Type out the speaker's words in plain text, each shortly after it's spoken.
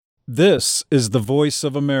This is the voice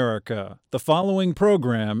of America. The following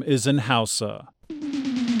program is in Hausa.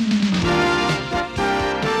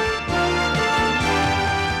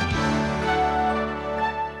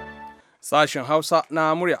 Sashen Hausa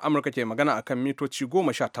na murya Amurka ke magana akan mitoci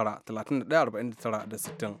 19, 31, 49 da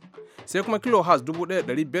 60. Sai kuma kilohertz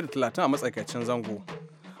 1530 a matsakaicin zango.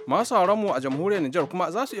 Masu mu a jamhuriyar Nijar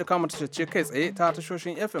kuma za su iya kama tashar kai tsaye ta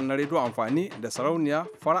tashoshin FM na rediyo amfani da sarauniya,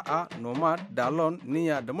 fara'a, Noma, Dalon,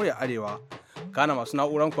 Niyya da murya Arewa. Kana masu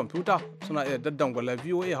na'urar kwamfuta suna iya daddangwala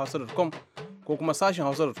voahausa.com ko kuma sashen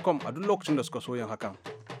hausa.com a duk lokacin da suka so yin hakan.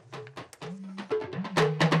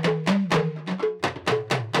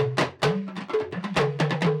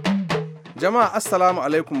 Jama'a assalamu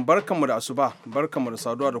alaikum, barkanmu da asuba, barkanmu da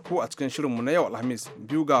saduwa da ku a cikin shirinmu na yau Alhamis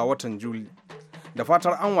 2 ga watan Juli. Da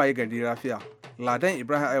fatar an waye gari lafiya. Ladan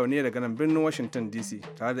Ibrahim Ayo ne daga nan birnin Washington DC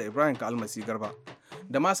tare da Ibrahim Kalmasi Garba.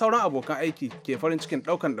 Da ma sauran abokan aiki ke farin cikin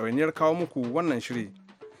daukan ɗawainiyar kawo muku wannan shiri.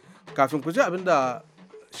 Kafin ku ji abin da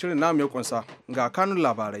shirin namu ya kunsa ga kanun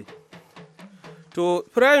labarai. To,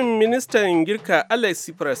 Firayim Ministan Girka Alex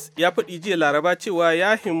Tsipras ya faɗi jiya Laraba cewa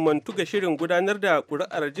ya himmantu ga shirin gudanar da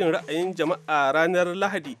ƙuri'ar jin ra'ayin jama'a ranar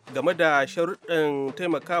Lahadi game da sharuɗan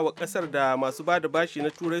taimakawa ƙasar da masu ba da bashi na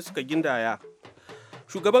Turai suka gindaya.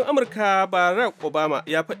 Shugaban Amurka Barack Obama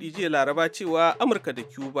ya faɗi jiya Laraba cewa Amurka da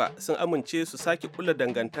Cuba sun amince su sake kula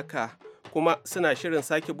dangantaka kuma suna shirin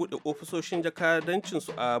sake buɗe ofisoshin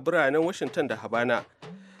jakadancinsu a biranen Washington da Habana.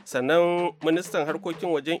 Sannan ministan harkokin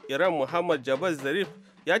wajen Iran Muhammad Javad Zarif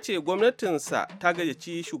ya ce gwamnatinsa ta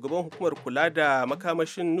gayyaci shugaban hukumar kula da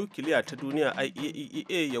makamashin nukiliya ta duniya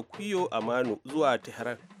IAEA ya kuyo Amanu zuwa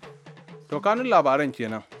Tehran. To kanun labaran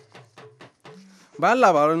kenan. Bayan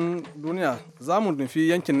labaran duniya za mu nufi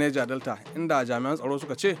yankin Niger Delta inda jami'an tsaro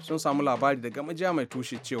suka ce sun samu labari daga majiya mai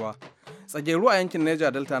tushe cewa tsageru a yankin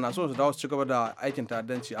Niger Delta na so su dawo su ci gaba da aikin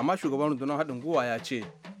ta'addanci, amma shugaban rundunar haɗin gwiwa ya ce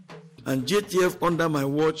And JTF under my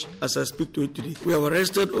watch as I speak to you today. We have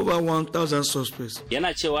arrested over 1,000 suspects.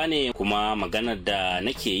 Yana cewa ne kuma maganar da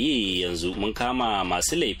nake yi yanzu mun kama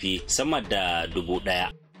masu laifi sama da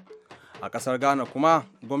 1,000. A kasar Ghana kuma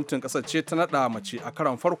gwamnatin kasar ce ta naɗa mace a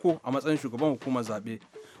karon farko a matsayin shugaban hukumar zaɓe.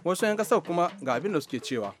 Wasu 'yan kasar kuma ga abin da suke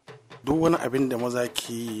cewa. Duk wani abin da maza ke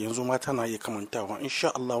yi yanzu mata na iya kamantawa. Insha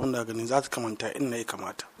Allah wanda ganin za ta kamanta in na ya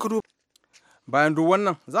kamata. Bayan duk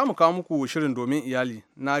wannan za mu kawo muku shirin domin iyali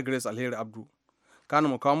na Grace Alheri Abdu. Kana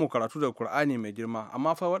mu kawo muku karatu daga Kur'ani mai girma,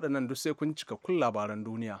 amma fa waɗannan duk sai kun cika kun labaran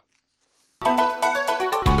duniya.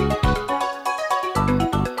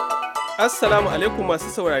 Assalamu alaikum masu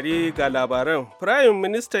saurare ga labaran. Firayim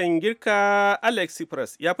Ministan Girka Alex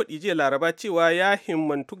Tsipras ya faɗi jiya Laraba cewa ya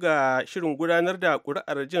himmantu ga shirin gudanar da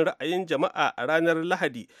ƙuri'ar jin ra'ayin jama'a a ranar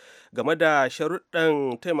Lahadi game da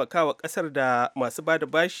sharuɗan taimakawa ƙasar da masu ba da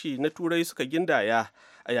bashi na Turai suka gindaya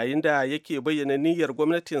a yayin da yake bayyana niyyar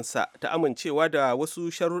gwamnatinsa ta amincewa da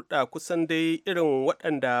wasu sharuɗa kusan dai irin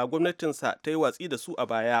waɗanda gwamnatinsa ta yi watsi da su a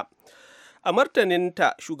baya. A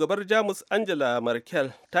martaninta, shugabar Jamus Angela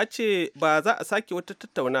Merkel ta ce ba za a sake wata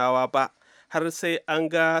tattaunawa ba har sai an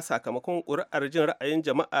ga sakamakon ƙuri'ar jin ra'ayin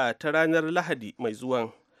jama'a ta ranar Lahadi mai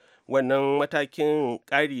zuwan. Wannan matakin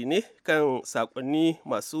ƙari ne kan saƙonni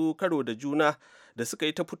masu karo da juna da suka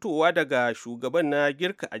yi ta fitowa daga shugaban na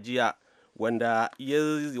Girka a jiya, wanda ya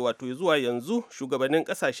zuwa yanzu shugabannin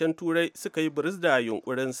ƙasashen Turai suka yi biris da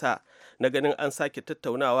yunƙurinsa na ganin an sake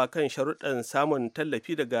tattaunawa kan sharuɗan samun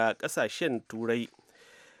tallafi daga ƙasashen Turai.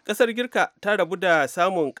 Ƙasar Girka ta rabu da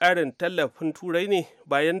samun ƙarin tallafin Turai ne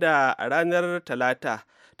bayan da a ranar Talata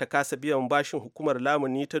ta kasa biyan bashin hukumar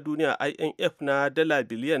lamuni ta duniya IMF na dala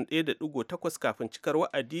biliyan 1.8 kafin cikar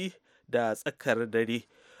wa'adi da tsakar dare.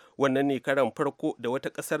 Wannan ne karan farko da wata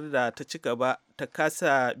ƙasar da ta ci gaba ta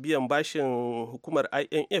kasa biyan bashin hukumar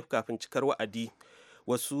IMF kafin cikar wa'adi.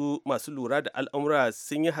 Wasu masu lura da al'amura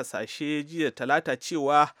sun yi hasashe jiya Talata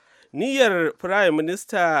cewa niyyar Firayim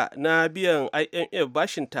Minista na biyan IMF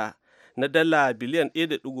bashinta na dala biliyan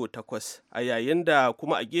 1.8 a yayin da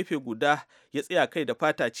kuma a gefe guda ya tsaya kai da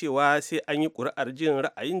fata cewa sai an yi ƙuri'ar jin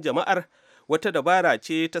ra'ayin jama'ar wata dabara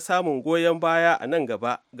ce ta samun goyon baya a nan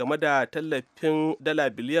gaba game da tallafin dala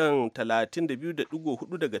biliyan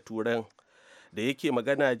 32.4 daga Turan. Da yake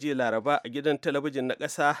magana jiya Laraba a gidan talabijin na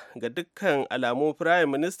ƙasa, ga dukkan alamu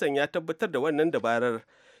Firayim Ministan ya tabbatar da wannan dabarar,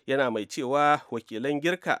 yana mai cewa wakilan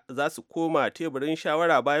Girka za su koma teburin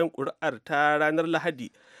shawara bayan ƙuri'ar ta ranar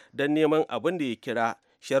Lahadi don neman abin da ya kira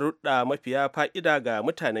sharuɗa mafiya fa'ida ga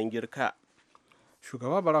mutanen Girka.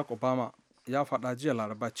 Shugaba Barack Obama ya faɗa jiya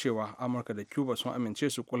Laraba cewa Amurka da Cuba sun amince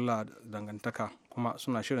su kulla dangantaka kuma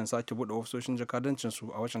suna shirin sake buɗe ofisoshin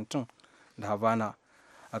jakadancinsu a Washington da Havana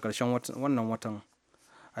a ƙarshen wannan watan.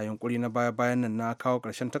 a yunkuri na baya-bayan nan na kawo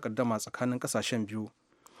ƙarshen takaddama tsakanin ƙasashen biyu.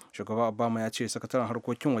 Shugaba Obama ya ce sakataren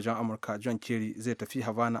harkokin wajen Amurka John Kerry zai tafi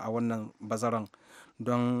Havana a wannan bazaran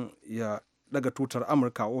don ya daga tutar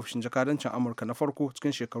Amurka a ofishin jakadancin Amurka na farko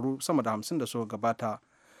cikin shekaru sama da 50 da suka gabata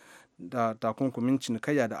da takunkumin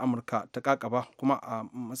cinikayya da Amurka ta kakaba, kuma a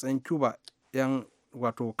matsayin Cuba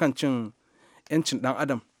kan cin 'yancin ɗan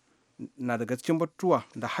adam na daga cikin batutuwa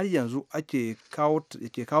da har yanzu ke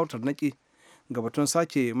kawo tarnaki ga batun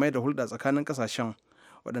sake mai da hulɗa tsakanin ƙasashen,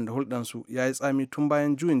 waɗanda hulɗansu ya yi tsami tun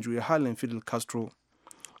bayan juyin juya halin Fidel Castro.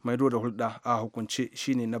 Maido da hulɗa a hukunce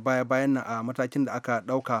shine na baya-bayan nan a matakin da aka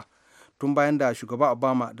ɗauka tun bayan da shugaba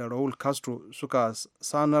Obama da Raul Castro suka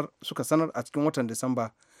sanar a cikin watan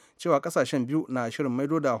Disamba cewa ƙasashen biyu na shirin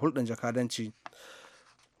maido da hulɗan jakadanci.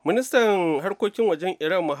 Ministan harkokin wajen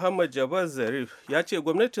Iran Muhammad Javad Zarif ya ce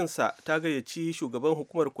gwamnatinsa ta gayyaci shugaban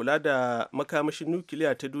hukumar kula da makamashin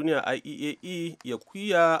nukiliya ta duniya IAEA ya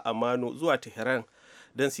kuya Amano zuwa Tehran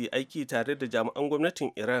don su yi aiki tare da jami'an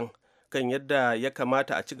gwamnatin Iran kan yadda ya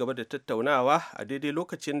kamata a ci gaba da tattaunawa a daidai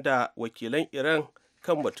lokacin da wakilan Iran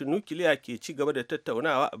kan batun nukiliya ke ci gaba da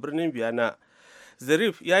tattaunawa a birnin Vienna.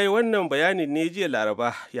 Zarif ya yi wannan bayanin ne jiya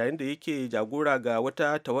Laraba yayin da yake jagora ga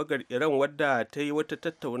wata tawagar Iran wadda ta yi wata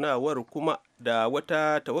tattaunawar kuma da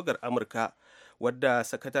wata tawagar Amurka wadda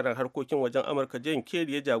sakataren harkokin wajen Amurka John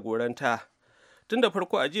Kerry ya jagoranta. Tun da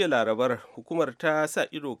farko a jiya Larabar, hukumar ta sa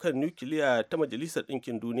ido kan nukiliya ta Majalisar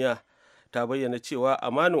Ɗinkin Duniya ta bayyana cewa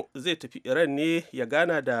Amano zai tafi Iran ne ya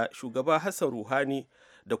gana da shugaba Hassan Rouhani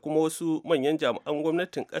da kuma wasu manyan jami'an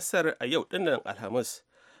gwamnatin ƙasar a yau ɗinnan Alhamis.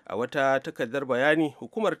 A wata takardar bayani,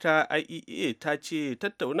 hukumar ta IAEA ta ce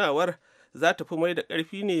tattaunawar za ta fi mai da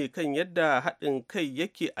ƙarfi ne kan yadda haɗin kai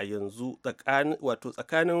yake a yanzu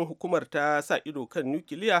tsakanin hukumar ta sa ido kan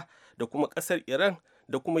nukiliya da kuma ƙasar Iran,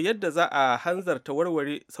 da kuma yadda za a hanzarta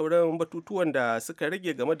warware sauran batutuwan da suka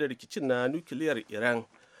rage game da rikicin na nukiliyar Iran.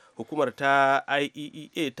 Hukumar ta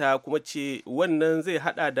IAEA ta kuma ce wannan zai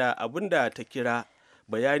hada da abin da ta kira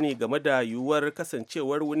bayani game da yiwuwar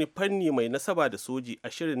kasancewar wani fanni mai nasaba da soji a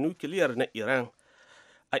shirin nukiliyar na Iran.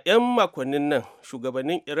 A 'yan makonnin nan,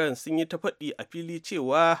 shugabannin Iran sun yi ta faɗi a fili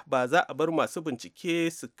cewa ba za a bar masu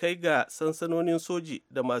bincike su kai ga sansanonin soji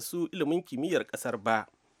da masu ilimin kimiyyar ƙasar ba.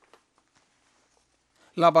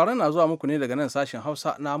 Labaran na zuwa muku ne daga nan sashen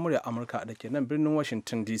Hausa na murya Amurka da ke nan birnin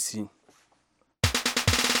Washington DC.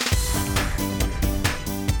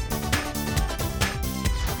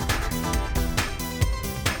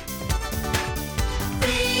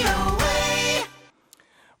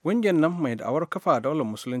 Ƙungiyar nan mai da'awar kafa daular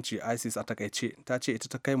musulunci ISIS a takaice ta ce ita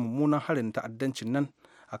ta kai mummunan harin ta'addancin nan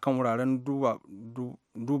a kan wuraren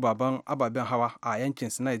dubaban ababen hawa a yankin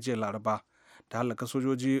Sinai jiya Laraba, ta halaka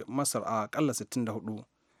sojoji Masar a akalla 64.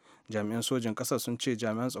 Jami'an sojin ƙasar sun ce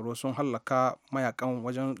jami'an tsaro sun halaka mayakan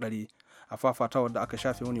wajen 100 a fafatawar da aka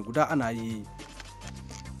shafe wani guda ana yi.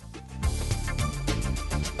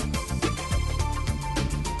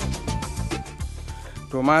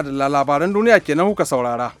 To ma da labaran duniya kenan kuka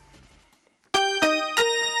saurara.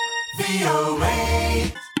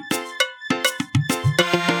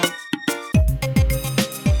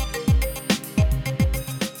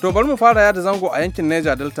 To bari mu fara yada zango a yankin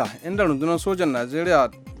Niger Delta, inda rundunar sojan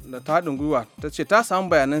Najeriya da ta haɗin gwiwa ta ce ta samu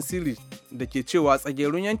bayanan sirri da ke cewa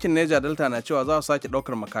tsagerun yankin Niger Delta na cewa za su sake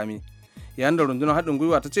ɗaukar makami, yayin da rundunar haɗin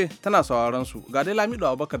gwiwa ta ce tana sauraron su. Ga dai Lamido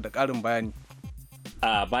Abubakar da ƙarin bayani.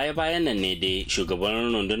 A baya-bayan nan ne dai shugaban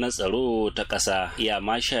rundunar tsaro ta ƙasa ya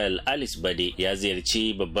Marshal Alice Bade ya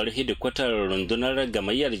ziyarci babbar hidikwatar rundunar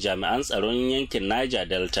gamayyar jami'an tsaron yankin Niger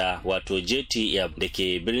Delta wato JTF da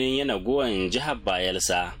ke birnin Yanaguwan jihar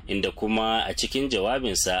Bayelsa, inda kuma a cikin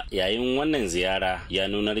jawabinsa yayin wannan ziyara ya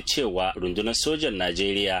nunar cewa rundunar sojan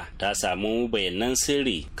Najeriya ta samu bayanan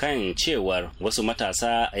sirri kan cewar wasu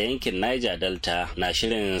matasa a yankin Niger Delta na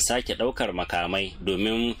shirin sake ɗaukar makamai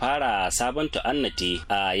domin fara sabon ta'annati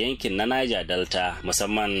a yankin na Niger Delta,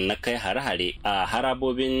 musamman na kai hare-hare a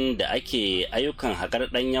harabobin da ake ayyukan haƙar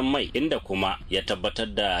ɗanyen mai, inda kuma ya tabbatar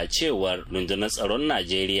da cewar rundunar tsaron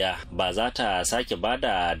Najeriya ba za ta sake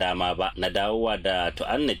bada dama ba na dawowa da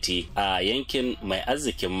tu'annati a yankin mai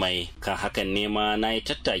arzikin mai. Kan hakan nema na yi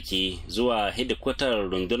tattaki zuwa hidikwatar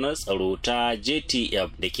rundunar tsaro ta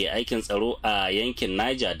JTF da ke aikin tsaro a yankin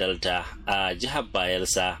Niger Delta a jihar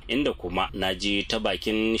Bayelsa, inda kuma na ji ta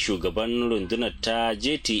bakin shugaban rundunar ta ta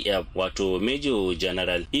JTF wato Major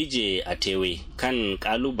General EJ Atewe kan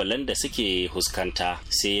kalubalen da suke huskanta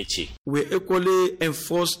sai ya ce. We equally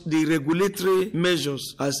enforce the regulatory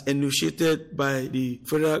measures as initiated by the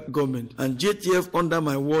federal government and JTF under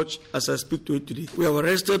my watch as I speak to you today. We have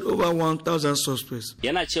arrested over 1,000 suspects.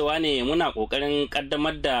 Yana cewa ne muna kokarin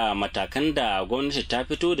kaddamar da matakan da gwamnati ta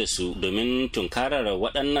fito da su domin tunkarar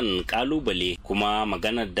waɗannan kalubale kuma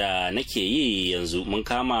maganar da nake yi yanzu mun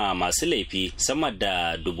kama masu laifi sama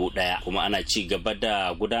da 1,000 kuma ana ci gaba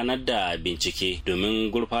da gudanar da bincike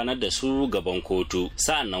domin gurfanar da su gaban kotu.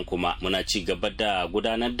 Sa'annan kuma muna ci gaba da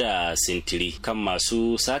gudanar da sintiri kan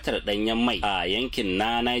masu satar ɗanyen mai a yankin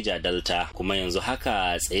na Niger Delta kuma yanzu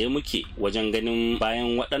haka tsaye muke wajen ganin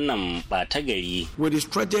bayan waɗannan ɓata gari. With the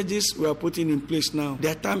strategies we are putting in place now,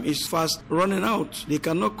 their time is fast running out. They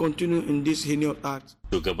cannot continue in this heinous act.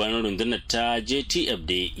 Shugaban rundunar ta JTF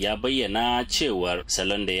da ya bayyana cewar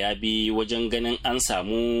salon da ya bi wajen ganin an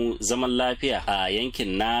samu zaman lafiya a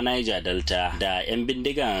yankin na Niger Delta da 'yan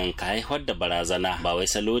bindigan ka haifar da barazana ba wai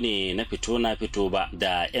salo ne na fito ba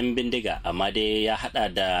da 'yan bindiga amma dai ya hada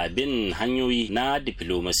da bin hanyoyi na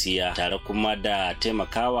diplomasiya tare kuma da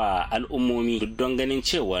taimakawa al'ummomi duk don ganin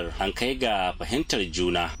cewar an kai ga fahimtar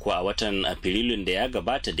juna ko a watan Afrilun da ya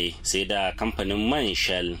gabata dai sai da kamfanin man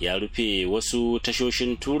Shell ya rufe wasu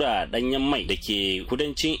tashoshin tura danyen mai da ke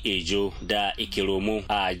kudancin Ejo da Ikiromo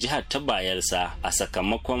a jihar ta Bayelsa a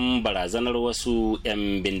sakamakon barazanar wasu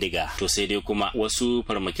 'yan bindiga. To sai dai kuma wasu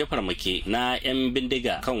farmake-farmake na 'yan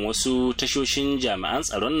bindiga kan wasu tashoshin jami'an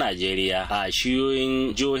tsaron Najeriya a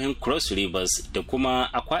shiyoyin jihohin Cross Rivers da kuma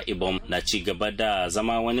Akwa Ibom na ci gaba da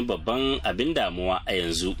zama wani babban abin damuwa a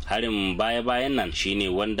yanzu. Harin baya-bayan nan shine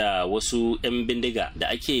wanda wasu 'yan bindiga da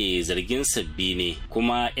ake zargin sabbi ne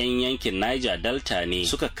kuma 'yan yankin Niger Delta ne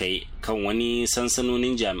suka kai kan wani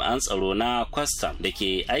sansanonin jami'an tsaro na kwastam da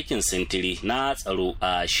ke aikin sintiri na tsaro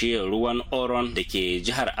a shiyar ruwan Oron da ke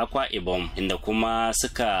jihar Akwa Ibom inda kuma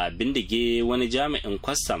suka bindige wani jami'in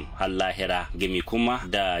kwastam har lahira gami kuma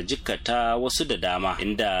da jikkata wasu da dama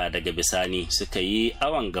inda daga bisani suka yi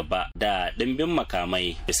awan gaba da ɗimbin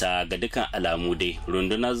makamai bisa ga dukkan alamu dai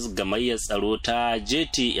rundunar gamayyar tsaro ta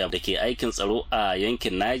JTF da ke aikin tsaro a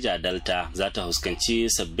yankin Niger Delta za ta fuskanci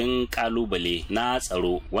sabbin kalubale na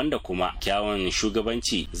tsaro wanda kuma kyawun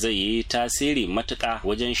shugabanci zai yi tasiri matuƙa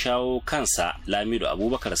wajen shawo kansa. Lamido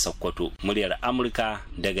Abubakar Sakkwato, muryar Amurka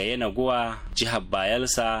daga Yenagoa, jihar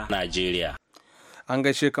Bayelsa, Najeriya. An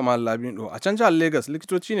gaishe kamar Lamido. A can jihar Lagos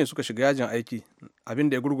likitoci ne suka shiga yajin aiki abin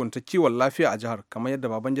da ya gurgunta kiwon lafiya a jihar kamar yadda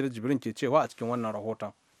Babangida Jibrin ke cewa a cikin wannan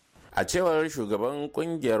rahoton. A cewar shugaban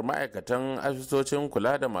kungiyar ma'aikatan asibitocin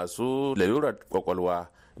kula da masu lalurar kwakwalwa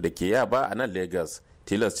da ke Yaba a nan Lagos,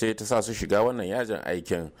 tilas ce ta sa su shiga wannan yajin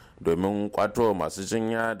aikin domin kwato masu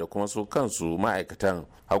jinya da kuma su kansu ma'aikatan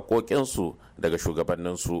haƙoƙinsu daga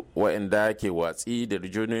shugabanninsu waɗanda ke watsi da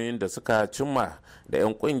rijiyoyin da suka cimma da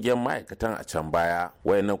 'yan ƙungiyar ma'aikatan a can baya.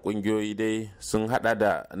 Wayannan ƙungiyoyi dai sun hada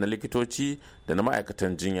da na likitoci da na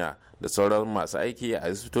ma'aikatan jinya da sauran masu aiki a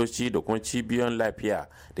asibitoci da kuma cibiyoyin lafiya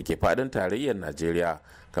da ke faɗin tarayyar Najeriya,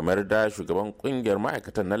 kamar da shugaban kungiyar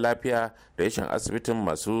ma'aikatan na lafiya da yashin asibitin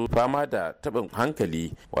masu fama da taɓin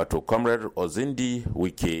hankali wato Comrade Ozindi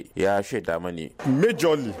Wike ya shaida mani.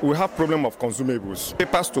 Majorly we have problem of consumables,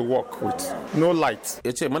 papers to work with, no light.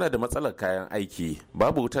 Ya ce muna da matsalar kayan aiki,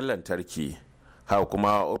 babu wutar lantarki, haka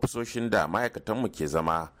kuma ofisoshin da ma'aikatanmu ke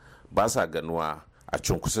zama ba sa ganuwa a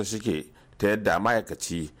cunkusa suke ta yadda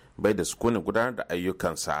ma'aikaci bai da sukunin gudanar da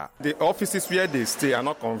ayyukansa. The offices where they stay are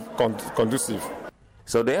not conducive.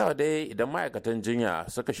 Sau da yawa dai idan ma'aikatan jinya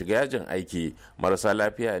suka shiga yajin aiki marasa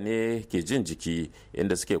lafiya ne ke jin jiki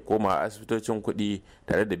inda suke koma asibitocin kuɗi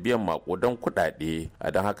tare da biyan makudan kuɗaɗe,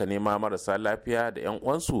 a don haka ne ma marasa lafiya da 'yan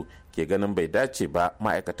uwansu ke ganin bai dace ba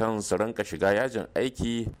ma'aikatan su rinka shiga yajin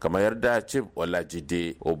aiki kamar yarda Chief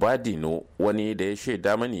Olajide Obadino wani da ya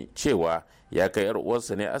shaida mani cewa ya kai 'yar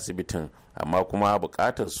uwarsa ne asibitin amma kuma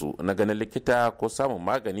bukatar su na ganin likita ko samun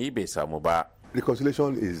magani bai samu ba.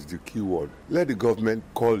 Reconciliation is the key word. Let the government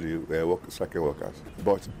call the striking workers.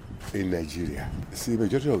 But in Nigeria, see, the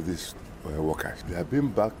majority of these workers, they are being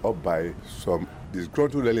backed up by some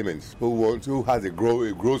disgruntled elements who has a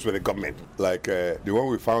growth with the government. Like the one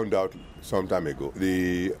we found out some time ago,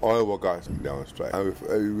 the oil workers, they are on strike.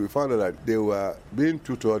 And we found out that they were being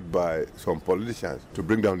tutored by some politicians to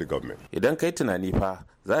bring down the government. Idan kai tunani fa,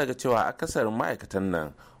 za ga cewa akasarin ma'aikatan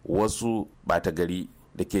nan wasu bata gari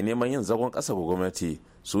da ke neman yin zagon ƙasa ga gwamnati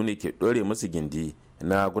su ne ke ɗore musu gindi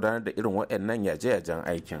na gudanar da irin waɗannan yaje-yajen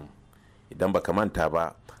aikin. Idan baka manta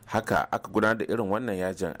ba, haka aka gudanar da irin wannan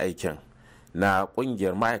yajin aikin na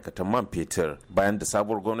kungiyar ma'aikatan man fetur bayan da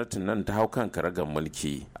sabuwar gwamnatin nan ta hau kan karagar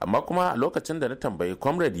mulki. Amma kuma a lokacin da na tambayi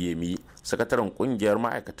Comrade Yemi, sakataren kungiyar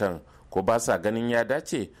ma'aikatan, ko ba sa ganin ya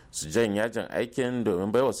dace su jan yajin aikin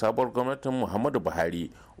domin baiwa sabuwar gwamnatin Muhammadu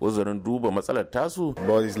Buhari uzurin duba matsalar tasu.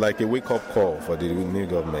 But it's like a wake-up call for the new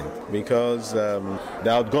government because the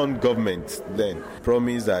outgone government then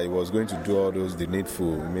promised that it was going to do all the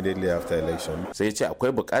needful immediately after election. Sai ce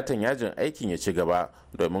akwai bukatan yajin aikin ya ci gaba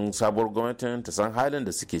domin sabuwar gwamnatin ta san halin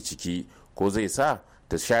da suke ciki ko zai sa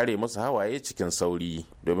ta share musu hawaye cikin sauri,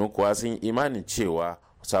 domin kuwa sun imanin cewa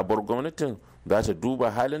sabuwar gwamnatin za ta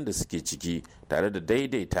duba halin da suke ciki tare da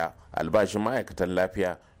daidaita albashin ma'aikatan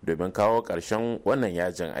lafiya domin kawo ƙarshen wannan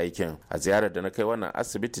yajin aikin. A ziyarar da na kai wannan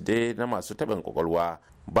asibiti dai na masu taɓin kwakwalwa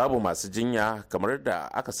babu masu jinya kamar da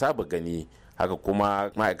aka saba gani, haka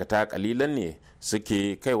kuma ma'aikata kalilan ne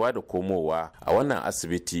suke kaiwa da komowa a wannan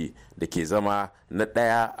asibiti da ke zama na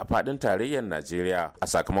ɗaya a faɗin tarayyar Najeriya a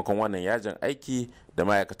sakamakon wannan yajin aiki da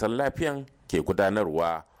ma'aikatan lafiyan ke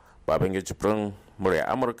gudanarwa. Babangida Jibrin, murya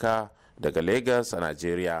Amurka daga Lagos a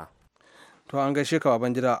Najeriya. To an gaishe ka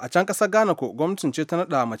Babangida. A can kasar Ghana ko gwamnatin ce ta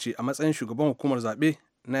naɗa mace a matsayin shugaban hukumar zaɓe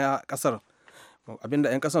na kasar, abinda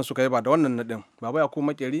 'yan kasar suka yi ba da wannan naɗin. Baba Yakubu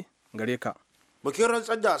Makeri gare ka. Bikin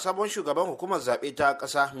rantsar da sabon shugaban hukumar zaɓe ta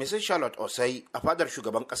ƙasa Mrs. Charlotte Osei a fadar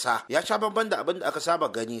shugaban ƙasa ya sha bamban da abin da aka saba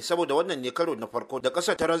gani, saboda wannan ne karo na farko da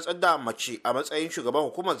ƙasar ta rantsar da mace a matsayin shugaban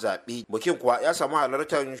hukumar zaɓe. Bikin kuwa ya samu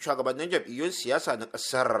halartar shugabannin jam'iyyun siyasa na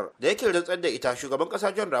ƙasar. Da yake rantsar da ita, shugaban ƙasa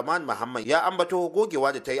John Dramani Mahama ya ambato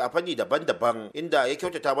gogewa da ta yi a fanni daban-daban, inda ya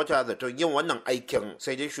kyautata mata zaton yin wannan aikin.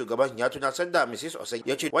 Sai dai shugaban ya tunasar da Mrs. Osei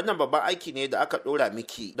ya ce wannan babban aiki ne da aka ɗora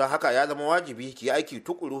miki, don haka ya zama wajibi ki yi aiki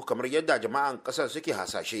tukuru kamar yadda jama'an kasar suke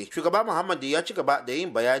hasashe. Shugaba Muhammad ya ci gaba da yin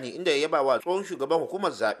bayani inda ya yaba wa tsohon shugaban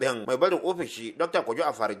hukumar zaben mai barin ofishi Dr. Kojo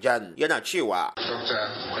Afarijan, yana cewa Dr.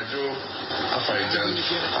 Kojo Afarijan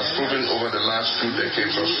has proven over the last 2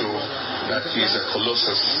 decades or so that he is a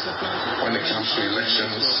colossus when it comes to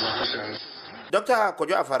elections. Dr.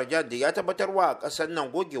 Kojo Afarijan da ya tabbatar wa kasar nan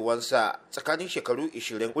gogewansa tsakanin shekaru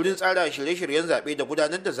 20 wurin tsara shirye-shiryen zaɓe da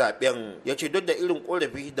gudanar da zaɓen. Ya ce duk da irin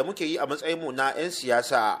korafi da muke yi a matsayinmu na 'yan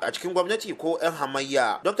siyasa a cikin gwamnati ko 'yan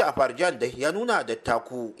hamayya, Dr. Afarijan da ya nuna da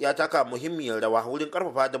taku ya taka muhimmiyar rawa wurin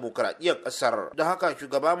karfafa demokradiyyar kasar. Don haka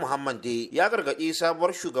shugaba Muhammad ya gargaɗi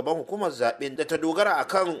sabuwar shugaban hukumar zaɓen da ta dogara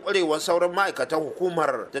akan ƙwarewar sauran ma'aikatan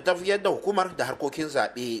hukumar da tafiyar da hukumar da harkokin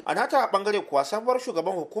zaɓe. A nata bangare kuwa sabuwar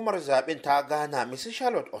shugaban hukumar zaɓen ta Ghana, Mrs.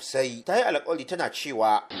 Charlotte Osei, ta yi alƙawari tana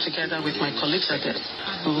cewa together with my colleagues at it,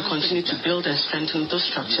 we will continue to build and strengthen those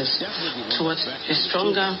structures towards a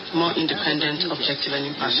stronger, more independent, objective and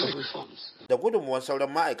impartial reforms. Da gudunmuwan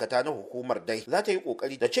sauran ma'aikata na hukumar dai za ta yi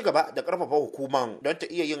kokari da ci gaba da karfafa hukumar don ta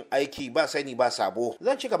iya yin aiki ba sani ba sabo.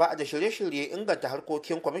 Zan ci gaba da shirye-shirye inganta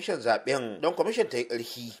harkokin kwamishin zaben don kwamishin ta yi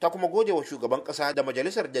ƙarfi. Ta kuma gode wa shugaban ƙasa da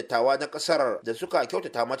majalisar dattawa na ƙasar da suka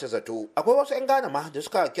kyautata mata zato. Akwai wasu 'yan Ghana ma da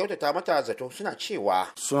suka kyautata mata zato suna cewa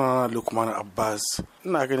suna Lukman Abbas,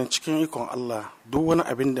 ina ganin cikin ikon Allah duk wani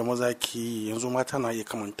abin da maza ke yi yanzu mata na iya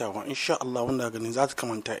kamantawa. Insha Allah wanda ganin za ta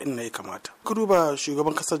kamanta in na ya kamata. Ka duba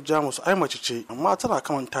shugaban kasar Jamus, ai mace ce amma tana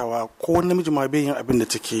kamantawa ko namiji ma bai yin abin da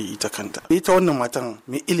take yi ita kanta. Ita wannan matan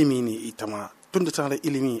mai ilimi ne ita ma. Tun da tana da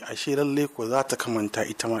ilimi a lalle ko za ta kamanta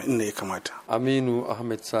ita ma inda ya kamata. Aminu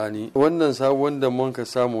Ahmed Sani, wannan sabon da mun ka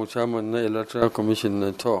samu chairman na Electoral Commission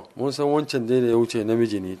na to mun san wancan dai da ya wuce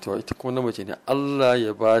namiji ne, to ita kuma na mace ne. Allah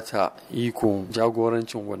ya bata ikon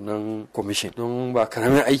jagorancin wannan commission don ba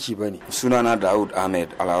karamin aiki bane. Sunana Daud Ahmed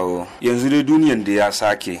Alawo. Yanzu dai duniyan da ya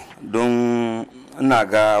sake don ina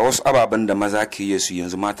ga wasu ababen da maza ke yi su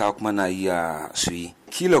yanzu mata kuma na iya su yi.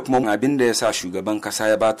 Kila kuma abin da ya sa shugaban kasa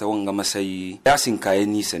ya bata wanga masayi ya sinkaye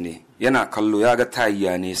nisa ne, yana kallo ya ga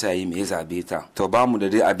tayiya ne sai yi mai zabe ta. To ba mu da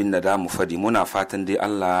dai abin da da mu fadi, muna fatan dai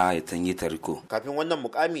Allah ya tanyi ta riko. Kafin wannan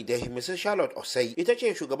mukami da Mrs. Charlotte Osei ita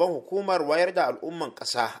ce shugaban hukumar wayar da al'umman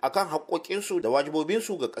kasa akan haƙoƙinsu da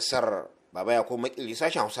wajibobinsu ga kasar. Baba Yakubu Makeri,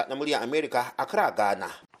 sashen Hausa na murya Amerika, Accra, Ghana.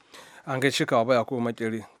 An gaishe ka Baba Yakubu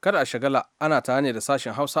Makeri. Kada a shagala, ana tare ne da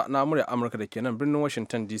sashen Hausa na murya Amurka da ke nan birnin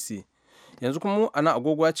Washington DC. Yanzu kuma ana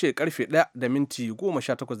agogo ce karfe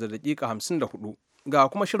 1:18:54 ga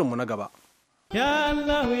kuma shirinmu na gaba. Ya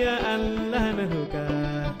Allah ya Allah na roƙa,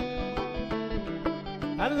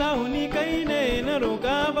 Allah ni kai ne na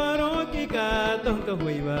roƙa baro ki ka don ka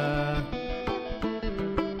hoyi ba.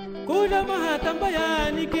 Ku jama'a tambaya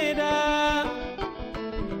ni ke da,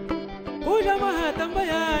 ku jama'a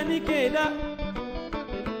tambaya ni ke da.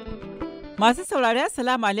 Masu saurari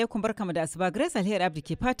Assalamu alaikum, barkamu da asuba. Grace Alheri Abdi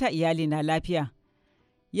ke fata iyali na lafiya.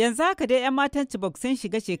 Yanzu haka dai 'yan matan Chibok sun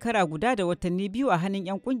shiga shekara guda da watanni 2 a hannun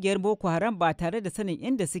 'yan kungiyar Boko Haram ba tare da sanin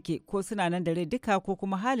inda suke ko suna nan da rai duka ko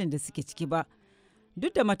kuma halin da suke ciki ba.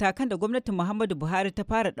 Duk da matakan da gwamnatin Muhammadu Buhari ta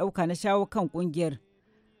fara ɗauka na shawo kan kungiyar.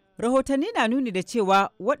 Rahotanni na nuni da cewa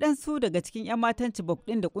waɗansu daga cikin 'yan matan Chibok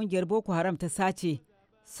ɗin da kungiyar Boko Haram ta sace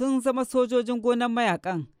sun zama sojojin gonan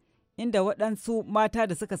mayakan, inda waɗansu mata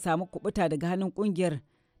da suka samu kubuta daga hannun kungiyar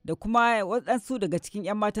da kuma waɗansu daga cikin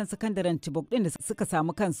 'yan matan sakandaren Chibok ɗin da suka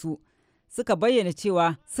samu kansu suka bayyana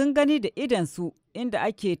cewa sun gani da idansu inda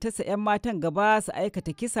ake tasa 'yan matan gaba su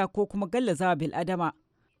aikata kisa ko kuma gallazawa bil'adama.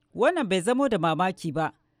 Wannan bai zamo da mamaki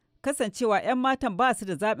ba, kasancewa 'yan matan ba su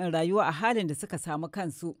da zaɓin rayuwa a halin da suka samu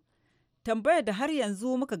kansu. Tambayar da har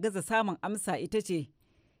yanzu muka gaza samun amsa ita ce,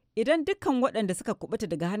 idan dukkan waɗanda suka kubuta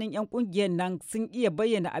daga hannun 'yan ƙungiyar nan sun iya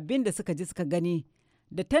bayyana abin da suka ji suka gani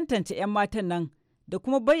da tantance 'yan matan nan da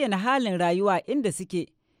kuma bayyana halin rayuwa inda suke,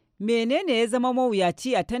 menene ya zama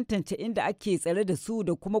mawuyaci a tantance inda ake tsare da su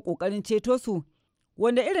da kuma ƙoƙarin ceto su?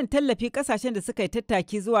 Wanda irin tallafi ƙasashen da suka yi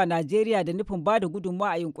tattaki zuwa Najeriya da nufin ba da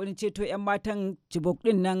gudunmawa a yunkurin ceto 'yan matan Chibok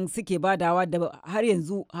ɗin nan suke badawa da har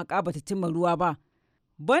yanzu haƙa bata cimma ruwa ba.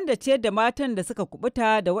 Banda ce da matan da suka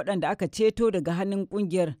kubuta da waɗanda aka ceto daga hannun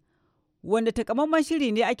ƙungiyar, wanda takamaiman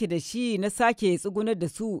shiri ne ake da shi na sake tsugunar da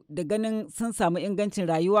su da ganin sun samu ingancin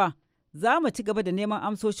rayuwa. Za mu ci gaba da neman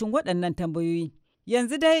amsoshin waɗannan tambayoyi.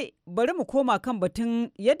 Yanzu dai bari mu koma kan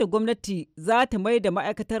batun yadda gwamnati za ta mai da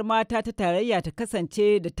ma'aikatar mata ta tarayya ta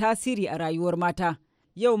kasance da tasiri a rayuwar mata.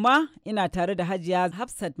 Yau ma ina tare da Hajiya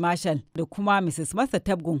Hafsat Marshall da kuma Mrs. Martha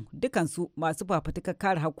Tabgun, dukansu masu fafutukar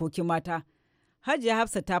kare hakkokin mata. Hajiya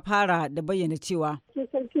Hafsat ta fara da bayyana cewa. Kin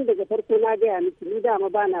san tun daga farko na gaya miki ni dama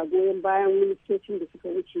ba na goyon bayan ministocin da suka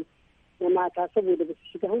wuce na mata saboda ba su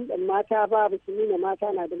shiga hulɗar mata ba su nuna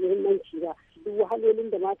mata na da muhimmanci ba. Duk wahalolin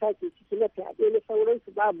da mata ke ciki na fyaɗe na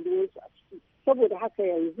sauransu babu ruwansu a ciki. Saboda haka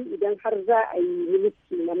yanzu idan har za a yi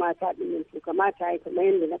ministry na mata ɗin nan to kamata ya kamar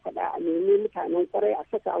yadda na faɗa a nemi mutanen kwarai a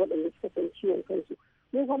saka waɗanda suka san ciwon kansu.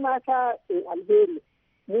 Mu fa mata alheri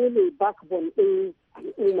mu ne backbone ɗin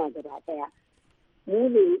al'umma gaba ɗaya. Mu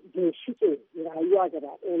ne ginshiƙin rayuwa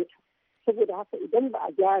gaba ɗayanta. Saboda haka idan ba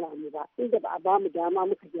a gyara mu ba, inda ba a ba mu dama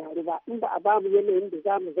muka gyaru ba, in ba a ba mu yanayin da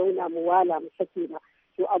za mu zauna mu wala mu sake ba,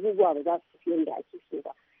 to abubuwa ba za su tafi yadda ake so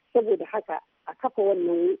ba. Saboda haka a kafa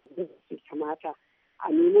wannan gwamnati ta mata,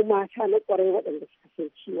 a nemi mata na ƙwarai waɗanda suka san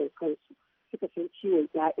ciwon kansu, suka san ciwon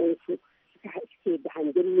ƴaƴansu, suke da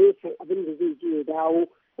hangen nesan abin da zai je ya dawo,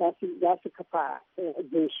 za su kafa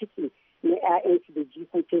ginshiƙi na ƴaƴansu da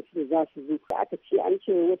jikokinsu da za su zo. Aka ce an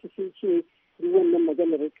ce wasu sun ce duk wannan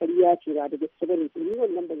maganar ƙarya ce ba da gaske bane, to ni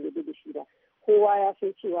wannan ban yarda da shi ba. Kowa ya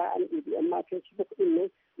san cewa an ɗebi 'yan matan ci kuɗin nan,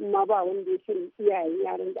 in ma ba wanda ya sani iyayen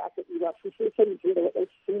yaran da aka ɗiba su sun sani tun da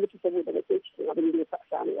waɗansu sun mutu saboda baƙin cikin abin da ya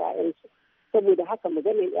samu 'ya'yansu. Saboda haka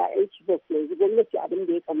maganar 'ya'yan Chibok yanzu gwamnati abin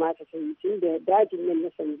da ya kamata ta yi tun da dajin nan na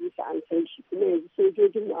Sambisa an san shi, kuma yanzu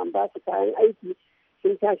sojojinmu an ba su kayan aiki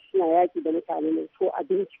sun tashi suna yaƙi da mutane mai to a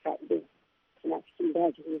bincika idan suna cikin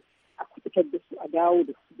dajin ne a kubutar da su a dawo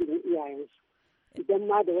da su gidan iyayensu. Idan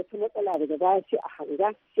ma da wata matsala daga baya sai a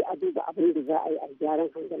hanga sai a duba abin da za a yi a gyaran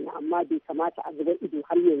hangen nan, amma bai kamata a zuba ido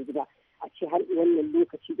har yanzu ba a ce har wannan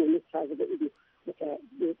lokaci da ta zuba ido bata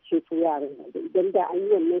ceto yaran nan. Idan da an yi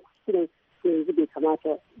wannan kuskuren to yanzu bai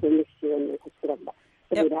kamata gwamnati ce wannan kuskuren ba.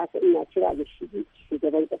 Saboda haka ina kira da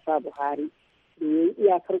shugaban ƙasa Buhari da ya yi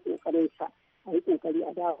iyakar ƙoƙarinsa a yi ƙoƙari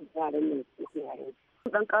a dawo yaran nan su yaran.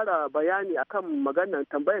 Dan ƙara bayani akan maganar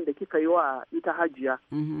tambayar da kika yi wa ita Hajiya.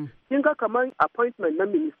 Kin ga kamar appointment na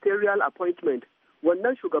ministerial appointment,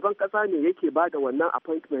 wannan shugaban ƙasa ne yake ba da wannan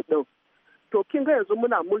appointment ɗin. To kin ga yanzu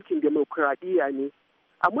muna mulkin demokradiyya ne.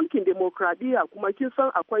 A mulkin demokradiyya kuma kin san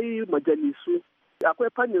akwai majalisu, akwai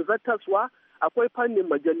fannin zattaswa, akwai fannin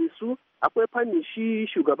majalisu, akwai fannin shi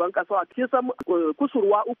shugaban ƙasa. Kin san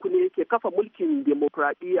kusurwa uku ne yake kafa mulkin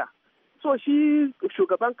demokradiyya. So shi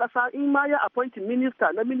shugaban kasa in ma ya appointing minister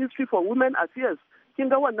na Ministry for Women Affairs, kin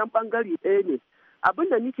ga wannan bangare ɗaya ne. Abin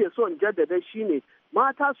da nike so in jaddada shine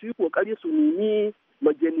mata su yi kokari su nemi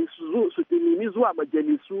majalisu, su nemi zuwa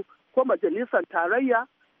majalisu ko majalisar tarayya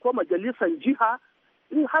ko majalisar jiha.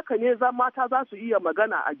 In haka ne mata za su iya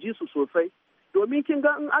magana a ji su sosai. Domin kin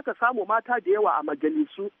ga in aka samu mata da yawa a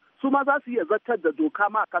majalisu, su ma za su iya zartar da doka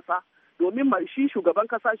ma kasa. Domin shi shugaban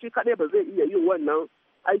kasa shi kaɗai ba zai iya yin wannan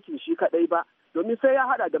aikin shi kadai ba, domin sai ya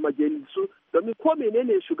hada da majalisu, domin ko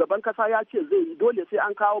menene shugaban kasa ya ce zai yi dole sai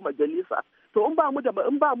an kawo majalisa. To in ba mu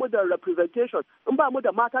da representation, in ba mu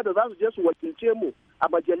da mata da za su je su wakilce mu a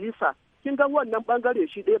majalisa, kin ga wannan bangare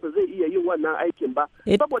shi ɗaya ba zai iya yin wannan aikin ba.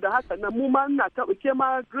 Saboda haka nan mu ma ina ta ke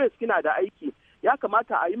ma Grace kina da aiki. Ya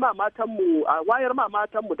kamata a yi ma matanmu, a wayar ma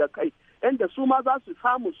matanmu da kai yadda su ma za su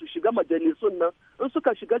samu su shiga majalisun nan. In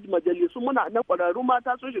suka shiga majalisu muna na ƙwararru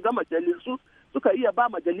mata sun shiga majalisu suka iya ba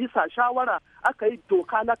majalisa shawara aka yi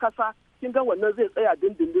doka na kasa, kin ga wannan zai tsaya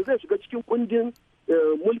dindindin, zai shiga cikin kundin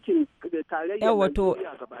mulkin tarayyar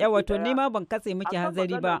Najeriya gaba. Yawato ni ma ban katse miki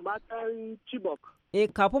hanzari ba. Matan Chibok.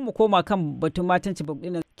 Kafin mu koma kan batun matan Chibok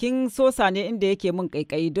din, kin sosa ne inda yake min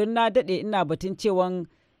kaikayi don na dade ina batun cewan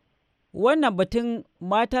wannan batun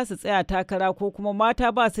mata su tsaya takara ko kuma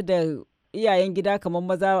mata ba su da iyayen gida kamar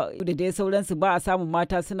maza da dai sauransu, ba a samun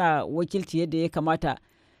mata suna wakilci yadda ya kamata.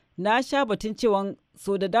 Na sha batun cewa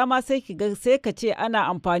so da dama sai ka ce ana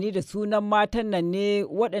amfani da sunan matan nan ne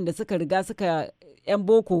waɗanda suka riga suka 'yan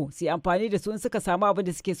boko su amfani da su in suka samu abin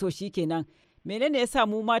da suke so shi kenan. Menene ya sa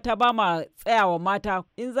mu mata ba ma tsayawa mata?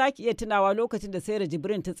 In za ki iya tunawa lokacin da Saira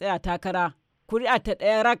Jibrin ta tsaya takara, kuri'a ta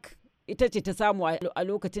ɗaya rak ita ce ta samu a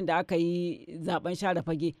lokacin da aka yi zaben share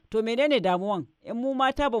fage. To menene damuwan? In mu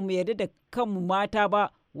mata ba mu yarda da kanmu mata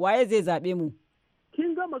ba, waye zai zaɓe mu?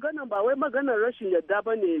 Kin ga maganan ba wai maganar rashin yadda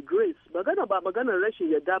ba ne, Grace. Magana ba maganar rashin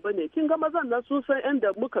yadda ba ne. Kin ga mazan nan sun san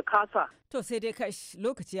inda muka kasa. To sai dai kash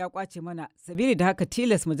lokaci ya kwace mana. Sabili da haka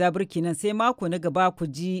tilas mu ja birki nan sai mako na gaba ku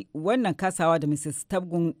ji wannan kasawa da Mrs.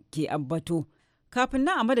 Tabgun ke ambato. Kafin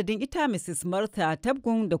nan a madadin ita Mrs. Martha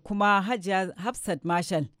Tabgun da kuma Hajiya Hafsat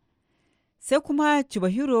Marshall. Sai kuma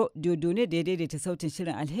Chubahiro Diodone da ya daidaita sautin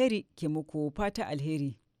shirin alheri ke muku fata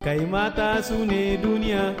alheri. Kai mata su ne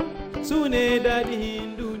duniya, su ne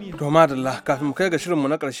daɗin duniya. To madalla, kafin mu kai ga shirinmu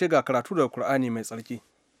na ƙarshe ga karatu daga Kur'ani mai tsarki.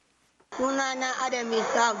 Sunana Adam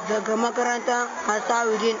Isaac daga makarantar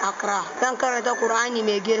Asawudin Accra. Zan karanta Kur'ani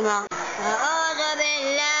mai girma. A'udhu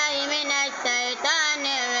billahi minash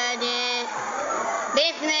shaitanir rajim.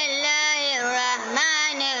 Bismillahir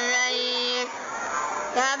rahmanir rahim.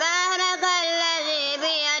 Tabarakallazi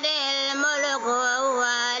biyadihil mulku wa huwa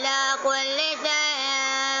ala kulli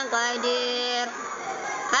shay'in qadir.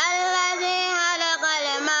 Allazi khalaqal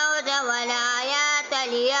mauta wal hayata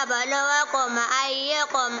liyabluwakum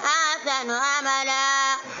ayyukum ahsanu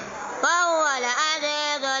amala. Wa huwa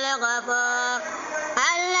al-azizul ghafur.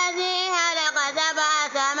 Allazi khalaqa sab'a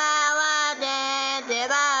samawati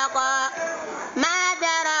tibaqa. Ma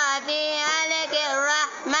tara fi khalqir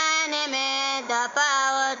rahmani min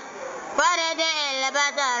tafawut. Farji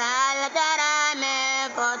al-basara hal tara min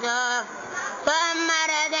futur. ثم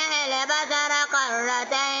ردع البصر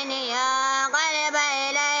قرتين ينقلب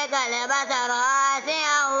إليك البصر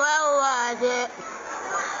خاسئا وهو حسير.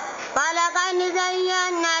 ولقد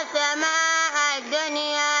زينا السماء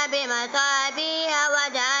الدنيا بمصابيح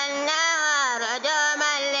وجعلناها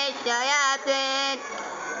رجوما للشياطين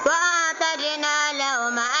وأعتدنا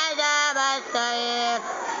لهم عذاب السعير.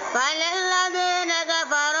 وللذين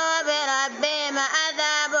كفروا بربهم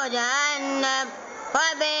عذاب جهنم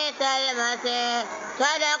وبئس المصير.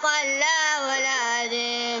 صدق الله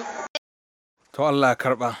العظيم. To Allah ya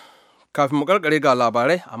karba. Kafin mu karkare ga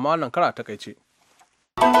labarai amma wannan kara takaice.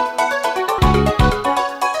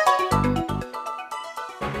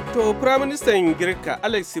 To, Firaministan Girka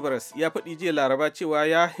Alex Tsipras ya faɗi jiya Laraba cewa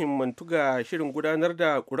ya himmantu ga shirin gudanar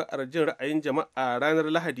da ƙuri'ar jin ra'ayin jama'a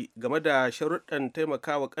ranar Lahadi game da sharuɗan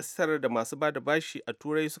taimakawa ƙasar da masu ba da bashi a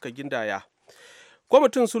Turai suka gindaya.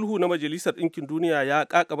 Kwamitin sulhu na Majalisar Ɗinkin Duniya ya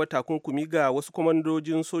ƙaƙaba takunkumi ga wasu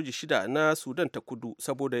kwamandojin soji 6 na Sudan ta Kudu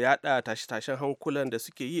saboda yaɗa tashe-tashen hankulan da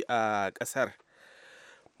suke yi a ƙasar.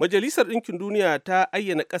 Majalisar Ɗinkin Duniya ta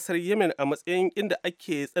ayyana ƙasar Yemen a matsayin inda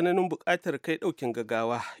ake tsananin buƙatar kai ɗaukin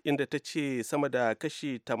gaggawa, inda ta ce sama da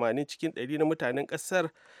kashi 80 cikin 100 na mutanen ƙasar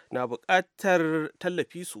na buƙatar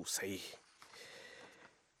tallafi sosai.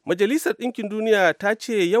 Majalisar Ɗinkin Duniya ta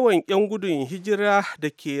ce yawan 'yan gudun hijira da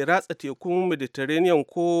ke ratsa tekun Mediterranean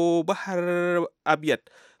ko Bahar Abiyat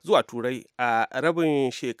zuwa Turai a rabin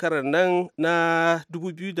shekarar nan na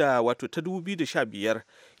 2015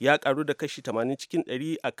 ya karu da kashi 80 cikin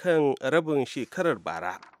 100 a kan rabin shekarar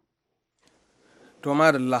bara. To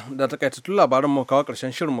madalla, da takaitattun labaran mu kawo ƙarshen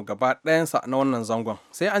shirinmu gaba ɗayansa na wannan zangon.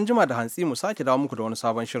 Sai an jima da hantsi mu sake dawo muku da wani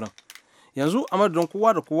sabon shirin. Yanzu a madadin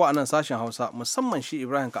kowa da kowa a nan sashen Hausa, musamman shi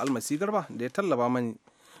Ibrahim Kalmasi Garba da ya tallaba mani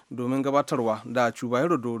domin gabatarwa, da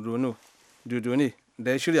Chubahiro Dodone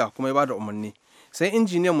da ya shirya kuma ya bada umarni. Sai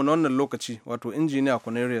injiniyan mu na wannan lokaci, wato injiniya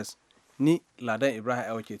Cornelius, ni Ladan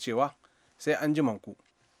Ibrahim Awa ke cewa sai an ji ku.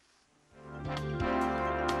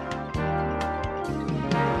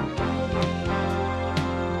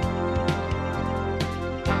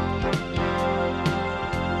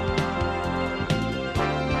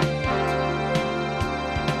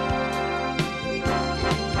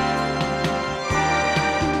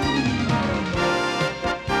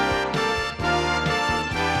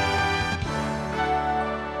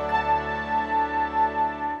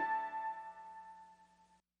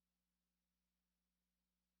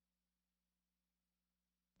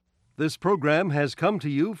 This program has come to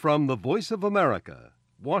you from the Voice of America,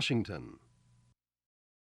 Washington.